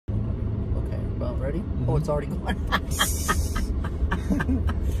about. Ready? Oh, it's already going.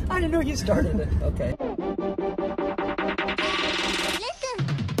 I didn't know you started it. Okay.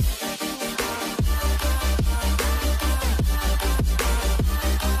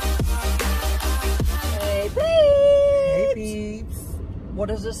 Hey, peeps! Hey, peeps. What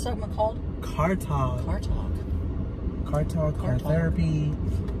is this segment called? Car talk. Car talk. Car talk, car therapy,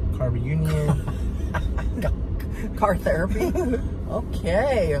 car reunion. Car therapy?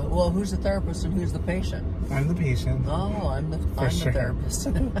 Okay. Well, who's the therapist and who's the patient? I'm the patient. Oh, I'm the sure. therapist.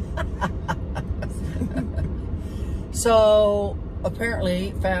 So,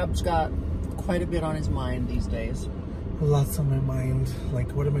 apparently, Fab's got quite a bit on his mind these days. Lots on my mind.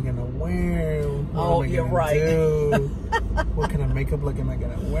 Like, what am I gonna wear? What am I gonna do? What kind of makeup look am I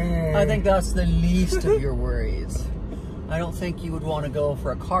gonna wear? I think that's the least of your worries. I don't think you would want to go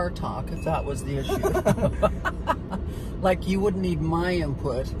for a car talk if that was the issue. Like, you wouldn't need my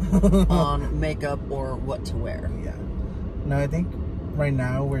input on makeup or what to wear. Yeah. No, I think right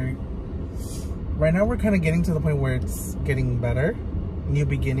now we're kind of getting to the point where it's getting better. New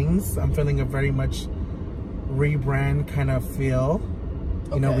beginnings. I'm feeling a very much rebrand kind of feel.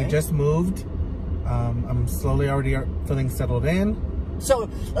 You know, we just moved. I'm slowly already feeling settled in. So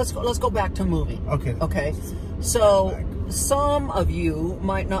let's go back to moving. Okay. Okay. So some of you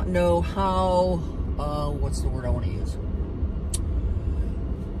might not know how. What's the word I want to use?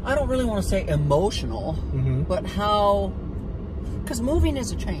 I don't really want to say emotional, but how, because moving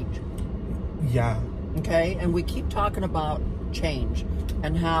is a change. Yeah. Okay, and we keep talking about change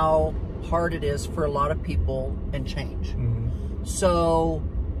and how hard it is for a lot of people and change. So,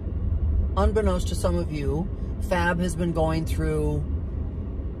 unbeknownst to some of you, Fab has been going through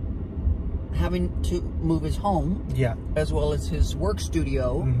having to move his home, as well as his work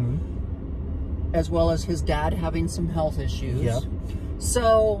studio, as well as his dad having some health issues.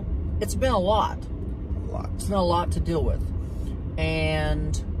 So it's been a lot. It's been a lot to deal with.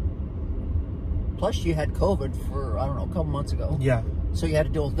 And plus you had COVID for, I don't know, a couple months ago. So you had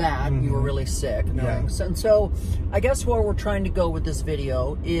to deal with that. You were really sick. And so I guess where we're trying to go with this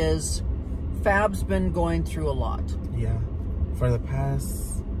video is Fab's been going through a lot. For the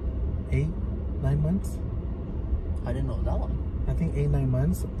past 8-9 months. I didn't know that long. I think 8-9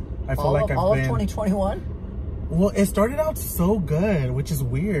 months. I feel all like of 2021? Well, it started out so good, which is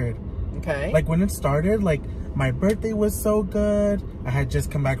weird. Okay. Like, when it started, like, my birthday was so good. I had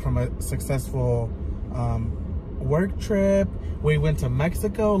just come back from a successful work trip. We went to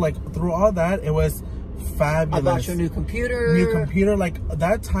Mexico. Like, through all that, it was fabulous. I bought you a new computer. New computer. Like,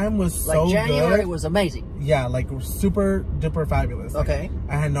 that time was so good. Like, January was amazing. Yeah, like, super duper fabulous. Like, okay.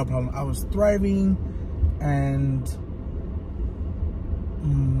 I had no problem. I was thriving. And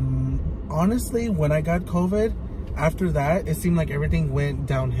honestly, when I got COVID, after that, it seemed like everything went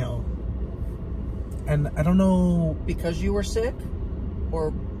downhill. And I don't know... Because you were sick?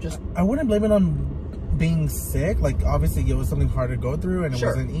 Or just... I wouldn't blame it on being sick. Like, obviously, it was something hard to go through, and it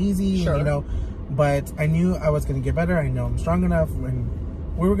wasn't easy, and, you know. But I knew I was going to get better. I know I'm strong enough, and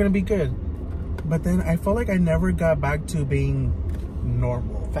we were going to be good. But then I felt like I never got back to being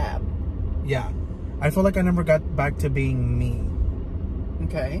normal. Fab. Yeah. I felt like I never got back to being me.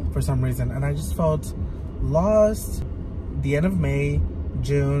 Okay. For some reason. And I just felt lost. The end of May,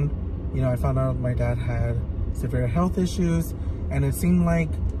 June, you know, I found out my dad had severe health issues, and it seemed like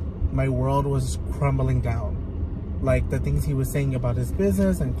my world was crumbling down. Like, the things he was saying about his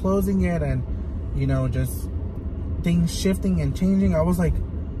business and closing it, and, you know, just things shifting and changing. I was like,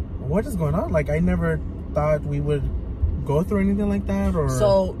 what is going on? Like, I never thought we would go through anything like that. Or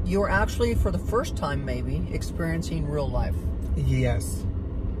so you were actually, for the first time maybe, experiencing real life. Yes.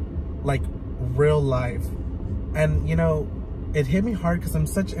 Like, real life. And, you know, it hit me hard because I'm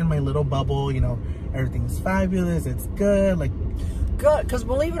such in my little bubble. You know, everything's fabulous, it's good. Like, good, because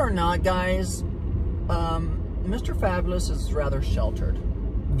believe it or not, guys, Mr. Fabulous is rather sheltered.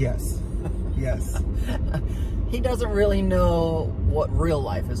 Yes. Yes. He doesn't really know what real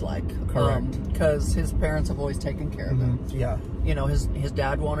life is like. Correct. Because his parents have always taken care of him. Yeah. You know, his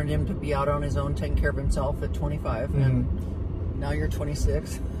dad wanted him to be out on his own, taking care of himself at 25, and now you're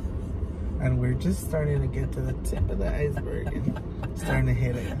 26. And we're just starting to get to the tip of the iceberg and starting to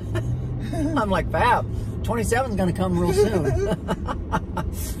hit it. I'm like, Fab, 27 is going to come real soon.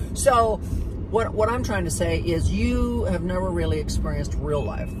 So, what I'm trying to say is you have never really experienced real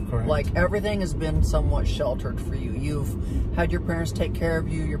life. Correct. Like, everything has been somewhat sheltered for you. You've had your parents take care of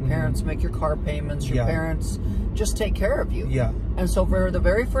you. Your parents make your car payments. Your parents just take care of you. Yeah. And so for the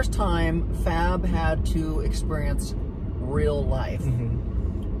very first time, Fab had to experience real life.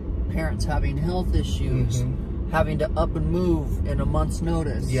 Parents having health issues, having to up and move in a month's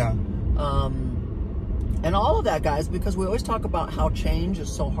notice. Yeah. And all of that, guys, because we always talk about how change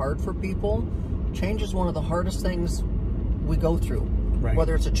is so hard for people. Change is one of the hardest things we go through. Right.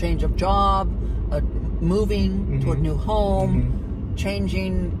 Whether it's a change of job, moving to a new home,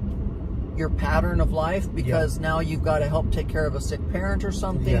 changing your pattern of life because now you've got to help take care of a sick parent or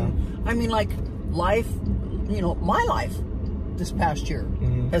something. Yeah. I mean, like, life, you know, my life this past year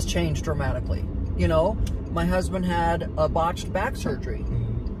has changed dramatically. You know, my husband had a botched back surgery.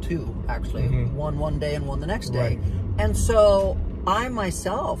 Two, actually. One day and one the next day. And so I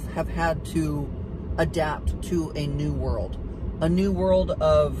myself have had to adapt to a new world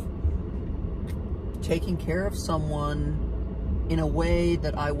of taking care of someone in a way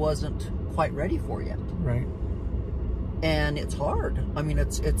that I wasn't quite ready for yet. Right. And it's hard. I mean,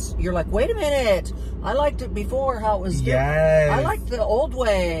 it's you're like, wait a minute, I liked it before how it was different. I liked the old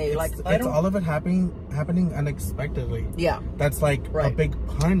way. Like, it's all of it happening unexpectedly. Yeah. That's like a big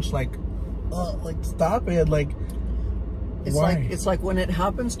punch, like stop it. Like, it's like when it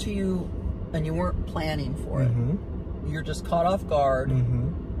happens to you and you weren't planning for it. You're just caught off guard.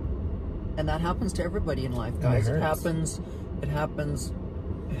 And that happens to everybody in life, guys. It happens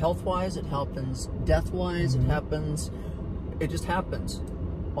health-wise, it happens death-wise, it just happens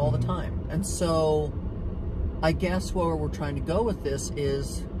all the time. And so I guess where we're trying to go with this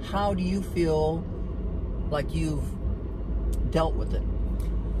is, how do you feel like you've dealt with it?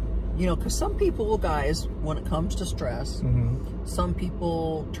 You know, because some people, guys, when it comes to stress, some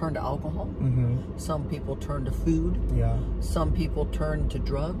people turn to alcohol, some people turn to food, some people turn to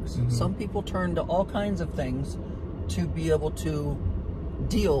drugs, some people turn to all kinds of things to be able to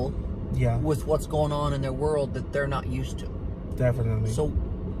deal with what's going on in their world that they're not used to. Definitely. So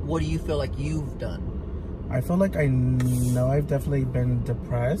what do you feel like you've done? I feel like I know I've definitely been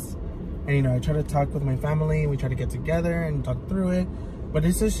depressed. And, you know, I try to talk with my family. We try to get together and talk through it. But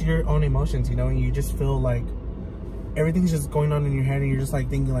it's just your own emotions, you know, and you just feel like everything's just going on in your head. And you're just like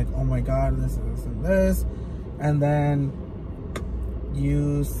thinking like, oh my God, this and this and this. And then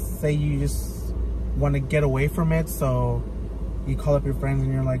you say you just want to get away from it. So you call up your friends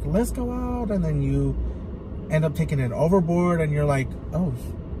and you're like, let's go out. And then you end up taking it overboard and you're like, oh.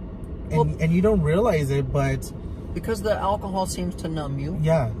 And you don't realize it, but because the alcohol seems to numb you.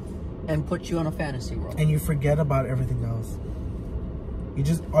 Yeah. And put you in a fantasy world. And you forget about everything else. You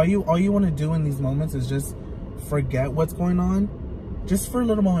just, all you want to do in these moments is just forget what's going on. Just for a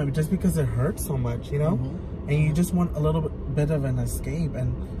little moment, just because it hurts so much, you know? And you just want a little bit of an escape.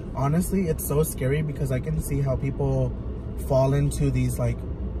 And honestly, it's so scary because I can see how people fall into these like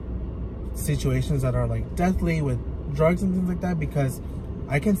situations that are like deathly with drugs and things like that, because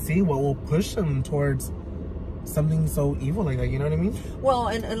I can see what will push them towards something so evil like that, you know what I mean? Well,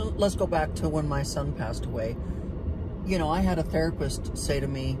 and let's go back to when my son passed away. You know, I had a therapist say to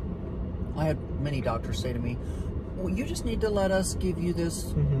me, I had many doctors say to me, well, you just need to let us give you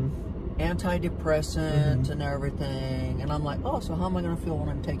this antidepressant and everything. And I'm like, oh, so how am I going to feel when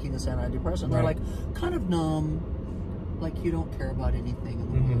I'm taking this antidepressant? They're like, kind of numb, like you don't care about anything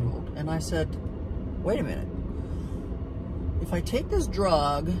in the world. And I said, wait a minute. If I take this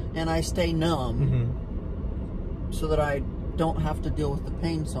drug and I stay numb so that I don't have to deal with the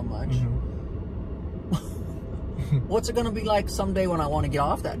pain so much, what's it going to be like someday when I want to get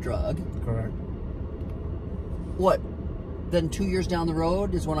off that drug? Correct. What? Then 2 years down the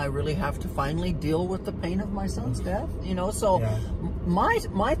road is when I really have to finally deal with the pain of my son's death? You know, so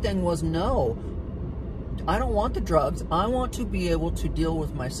my thing was, no, I don't want the drugs. I want to be able to deal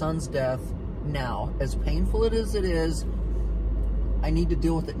with my son's death now. As painful as it is, I need to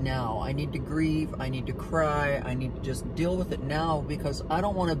deal with it now. I need to grieve. I need to cry. I need to just deal with it now, because I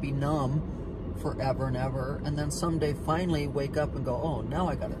don't want to be numb forever and ever, and then someday finally wake up and go, oh, now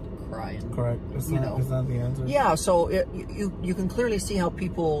I gotta cry. And, correct. It's not the answer. Yeah, so you can clearly see how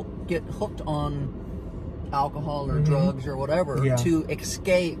people get hooked on alcohol or drugs or whatever to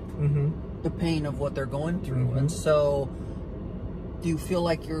escape the pain of what they're going through. And so, do you feel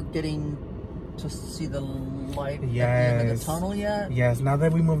like you're getting to see the light at the end of the tunnel yet? Yes, now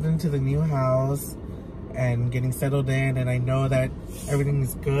that we moved into the new house and getting settled in, and I know that everything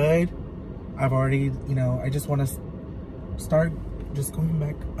is good, I've already, you know, I just want to start just going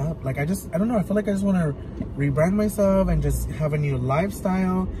back up. Like, I don't know, I feel like I just want to rebrand myself and just have a new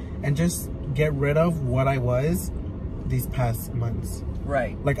lifestyle and just get rid of what I was these past months.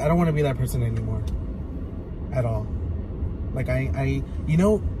 Right. Like, I don't want to be that person anymore at all. Like, I you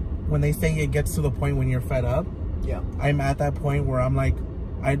know, when they say it gets to the point when you're fed up, I'm at that point where I'm like,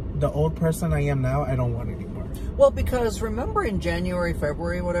 the old person I am now, I don't want anymore. Well, because remember in January,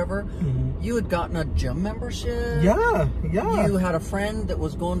 February, whatever, you had gotten a gym membership. Yeah. You had a friend that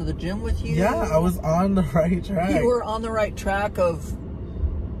was going to the gym with you. Yeah, I was on the right track. You were on the right track of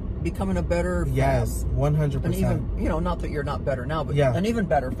becoming a better fab. Yes, 100%. And even, you know, not that you're not better now, but yeah. an even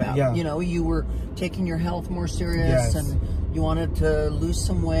better fab. Yeah. You know, you were taking your health more serious, yes. and you wanted to lose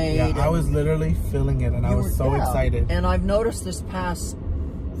some weight. Yeah, I was literally feeling it, and I was so excited. And I've noticed this past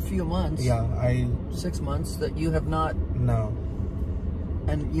few months, 6 months, that you have not. No.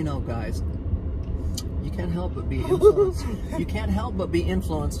 And you know, guys, you can't help but be influenced. You can't help but be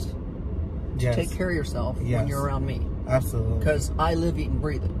influenced to take care of yourself when you're around me. Absolutely. Because I live, eat, and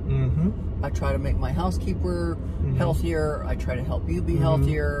breathe it. I try to make my housekeeper healthier. I try to help you be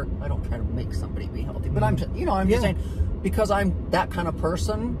healthier. I don't try to make somebody be healthy, but I'm just, I'm just saying, because I'm that kind of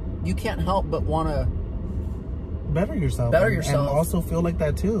person, you can't help but want to better yourself. And also feel like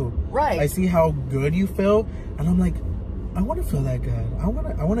that too. Right. I see how good you feel, and I'm like, I want to feel that good. I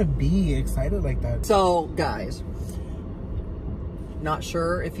want to be excited like that. So, guys, not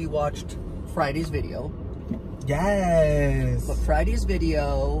sure if you watched Friday's video. Yes. But Friday's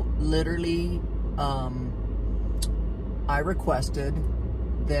video, literally, I requested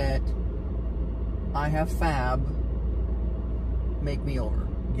that I have Fab make me over.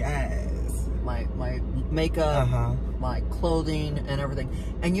 Yes. My makeup, my clothing, and everything.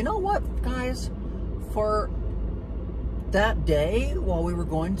 And you know what, guys? For that day, while we were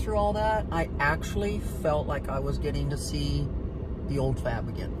going through all that, I actually felt like I was getting to see the old Fab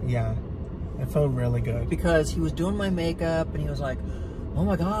again. Yeah. It felt really good. Because he was doing my makeup, and he was like, oh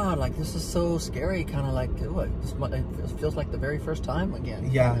my God, like, this is so scary, kind of like, ooh, it feels like the very first time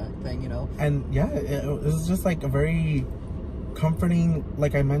again. Yeah. Kind of thing, you know? And yeah, it was just like a very comforting,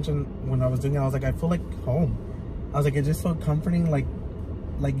 like I mentioned when I was doing it, I was like, I feel like home. I was like, it just felt comforting, like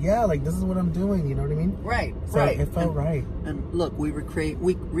yeah, like this is what I'm doing, you know what I mean? Right, so right. It felt right. And look, we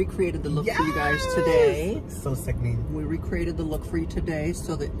recreated the look for you guys today. So sickening. We recreated the look for you today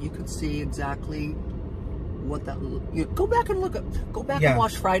so that you could see exactly what that look. Go back and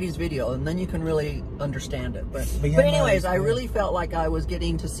watch Friday's video, and then you can really understand it. But anyways, I really felt like I was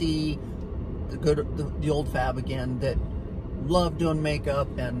getting to see the old Fab again, that loved doing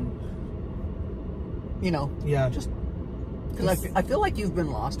makeup, and just because I feel like you've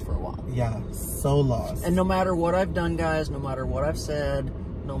been lost for a while. Yeah, so lost. And no matter what I've done, guys, no matter what I've said,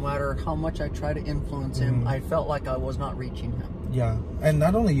 no matter how much I try to influence him, I felt like I was not reaching him. Yeah, and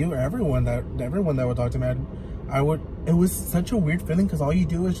not only you, everyone that would talk to me, it was such a weird feeling, because all you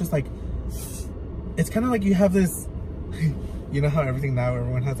do is just like, it's kind of like you have this, you know how everything now,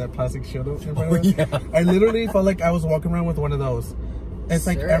 everyone has that plastic shield in front of them? Yeah. I literally felt like I was walking around with one of those. It's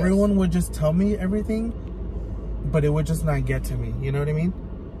like everyone would just tell me everything, but it would just not get to me. You know what I mean?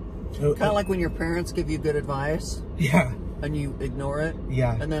 Kind of like when your parents give you good advice. Yeah. And you ignore it.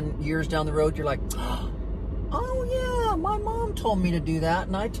 Yeah. And then years down the road, you're like, oh yeah, my mom told me to do that,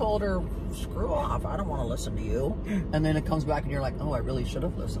 and I told her, screw off, I don't want to listen to you. And then it comes back and you're like, oh, I really should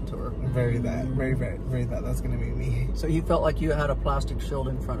have listened to her. Very that. That's gonna be me. So you felt like you had a plastic shield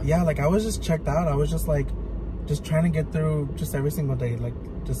in front of you. Yeah, like I was just checked out. I was just like, just trying to get through just every single day. Like,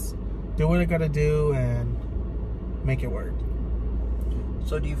 just do what I gotta do and make it work.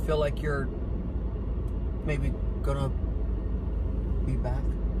 So do you feel like you're maybe gonna be back?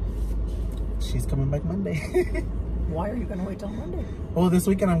 She's coming back Monday. Why are you gonna wait till Monday? Well, this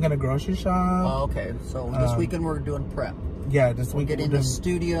weekend I'm gonna grocery shop. Oh, okay. So this weekend we're doing prep. Yeah, this weekend we're getting the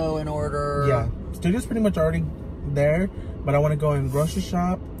studio in order. Yeah, studio's pretty much already there, but I want to go and grocery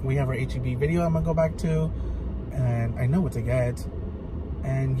shop. We have our HEB video I'm gonna go back to, and I know what to get,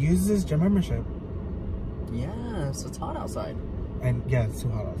 and use this gym membership. Yes, it's hot outside. And yeah, it's too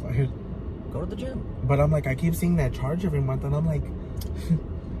hot outside. Go to the gym. But I'm like, I keep seeing that charge every month, and I'm like,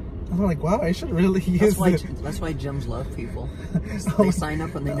 wow, I should really use this. That's why gyms love people. They sign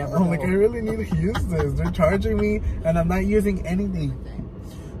up and they never know. I'm like, I really need to use this. They're charging me, and I'm not using anything.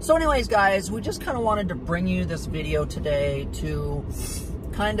 So anyways, guys, we just kind of wanted to bring you this video today to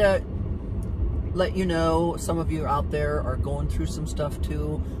kind of let you know some of you out there are going through some stuff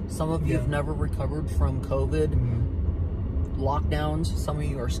too. Some of you have never recovered from COVID. Lockdowns. Some of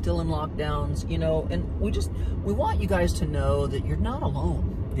you are still in lockdowns, and we want you guys to know that you're not alone.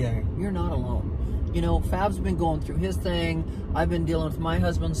 Yeah. You're not alone. Fab's been going through his thing. I've been dealing with my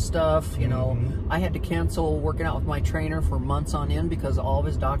husband's stuff. I had to cancel working out with my trainer for months on end because of all of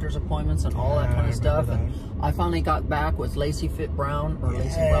his doctor's appointments and all that kind of stuff. And I finally got back with Lacey Brown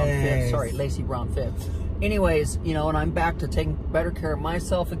Fit. Anyways, and I'm back to taking better care of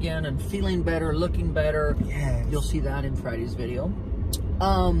myself again and feeling better, looking better. Yes. You'll see that in Friday's video.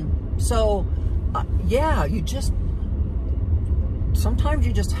 So yeah, sometimes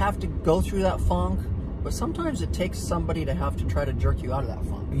you just have to go through that funk, but sometimes it takes somebody to have to try to jerk you out of that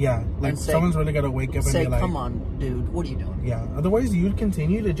funk. Yeah, like someone's really got to wake up and say, be like, come on, dude, what are you doing? Yeah, otherwise you'd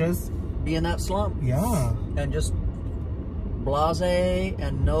continue to just be in that slump. Yeah. And just blasé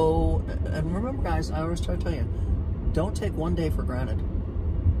and no. And remember, guys, I always try to tell you, don't take one day for granted.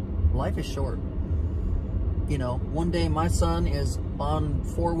 Life is short. You know, one day my son is on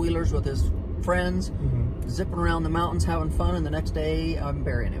four-wheelers with his friends, zipping around the mountains having fun, and the next day I'm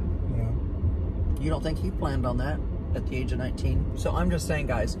burying him. Yeah. You don't think he planned on that at the age of 19? So I'm just saying,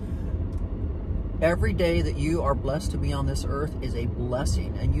 guys, every day that you are blessed to be on this earth is a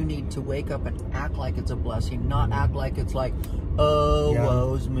blessing, and you need to wake up and act like it's a blessing, not act like it's like, oh,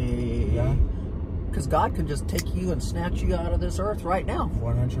 woe's me. Yeah. Because God can just take you and snatch you out of this earth right now.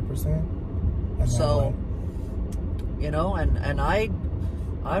 100%. So, you know, and I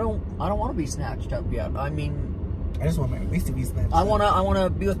don't want to be snatched up yet. I mean, I just want my waist to be snatched. I want to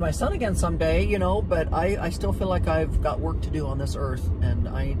be with my son again someday, you know. But I still feel like I've got work to do on this earth, and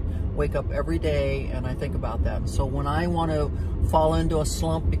I wake up every day and I think about that. And so when I want to fall into a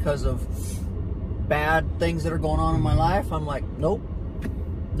slump because of bad things that are going on in my life, I'm like, nope,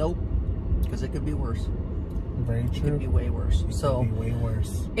 because it could be worse. Very true. It could be way worse. It could be way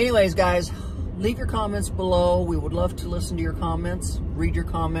worse. Anyways, guys, leave your comments below. We would love to listen to your comments, read your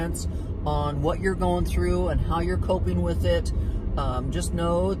comments on what you're going through and how you're coping with it. Just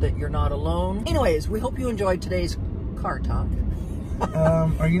know that you're not alone. Anyways, we hope you enjoyed today's car talk.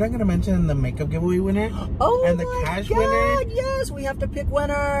 Are you not going to mention the makeup giveaway winner? Oh, and the cash winner? Yes, we have to pick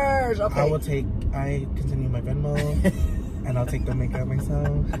winners. Okay. I continue my Venmo, and I'll take the makeup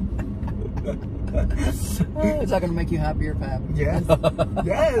myself. Is that going to make you happier, Fab? Yes.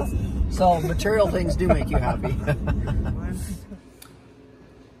 Yes. So material things do make you happy. What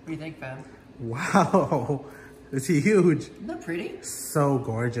do you think, Fab? Wow. It's huge. Isn't that pretty? So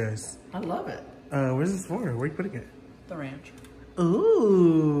gorgeous. I love it. Where's this for? Where are you putting it? The ranch.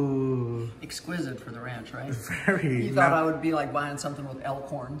 Ooh. Exquisite for the ranch, right? Very. You thought I would be like buying something with elk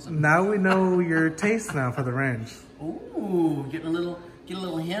horns. Now we know your taste now for the ranch. Ooh, get a little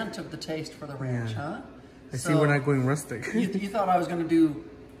hint of the taste for the ranch, huh? I see we're not going rustic. You thought I was going to do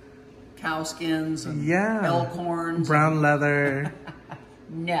cow skins and elk horns. Brown leather.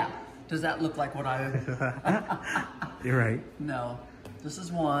 No. Does that look like what I... You're right. No. This is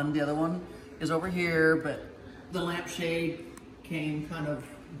one. The other one is over here, but the lampshade came kind of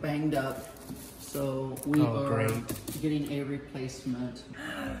banged up. So we are getting a replacement.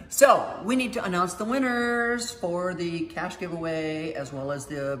 So we need to announce the winners for the cash giveaway as well as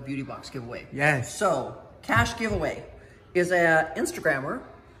the beauty box giveaway. Yes. So cash giveaway is an Instagrammer,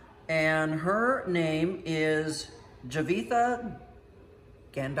 and her name is Javitha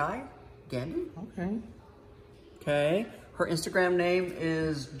Gandhi. Okay. Her Instagram name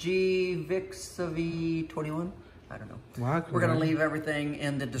is gvixav21. I don't know. Wow, we're going to leave everything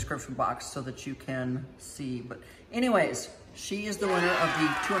in the description box so that you can see. But anyways, she is the winner of the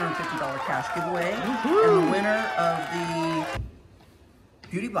 $250 cash giveaway and the winner of the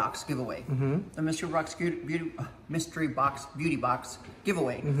beauty box giveaway. The mystery box beauty box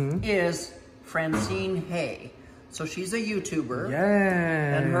giveaway is Francine Hay. So she's a YouTuber.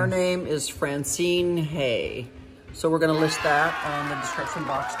 Yes. And her name is Francine Hay. So we're going to list that on the description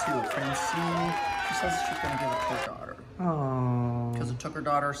box too. Francine, she says she's going to give it to her daughter. Oh. Because it took her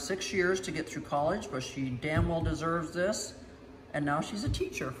daughter 6 years to get through college, but she damn well deserves this. And now she's a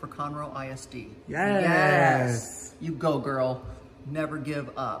teacher for Conroe ISD. Yes. You go, girl. Never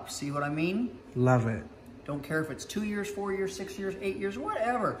give up. See what I mean? Love it. Don't care if it's 2 years, 4 years, 6 years, 8 years,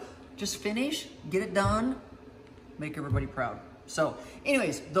 whatever. Just finish, get it done, make everybody proud. So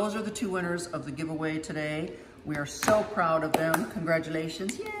anyways, those are the two winners of the giveaway today. We are so proud of them.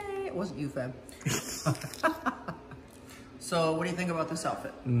 Congratulations. Yay. It wasn't you, Feb. So what do you think about this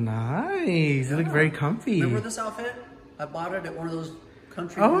outfit? Nice. You look very comfy. Remember this outfit? I bought it at one of those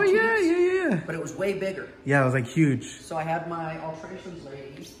country boutiques. Yeah. But it was way bigger. Yeah, it was like huge. So I had my alterations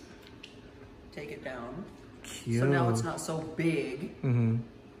lady take it down. Cute. So now it's not so big.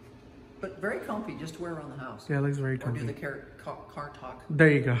 But very comfy just to wear around the house. Yeah, it looks very comfy. Or do the car talk there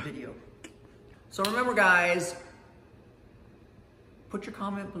you go. video. So remember, guys, put your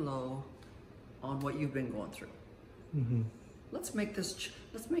comment below on what you've been going through. Let's make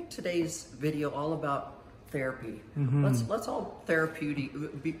today's video all about therapy. Let's all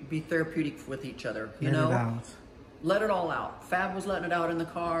be therapeutic with each other. You know, let it all out. Fab was letting it out in the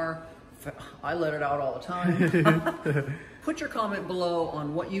car. I let it out all the time. Put your comment below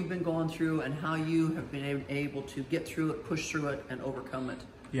on what you've been going through and how you have been able to get through it, push through it, and overcome it.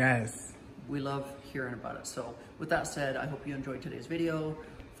 Yes. we love hearing about it. So with that said, I hope you enjoyed today's video.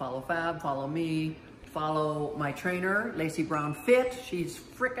 Follow Fab, follow me, follow my trainer, Lacey Brown Fit. She's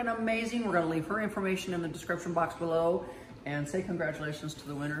freaking amazing. We're gonna leave her information in the description box below, and say congratulations to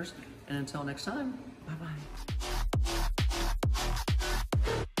the winners. And until next time, bye-bye.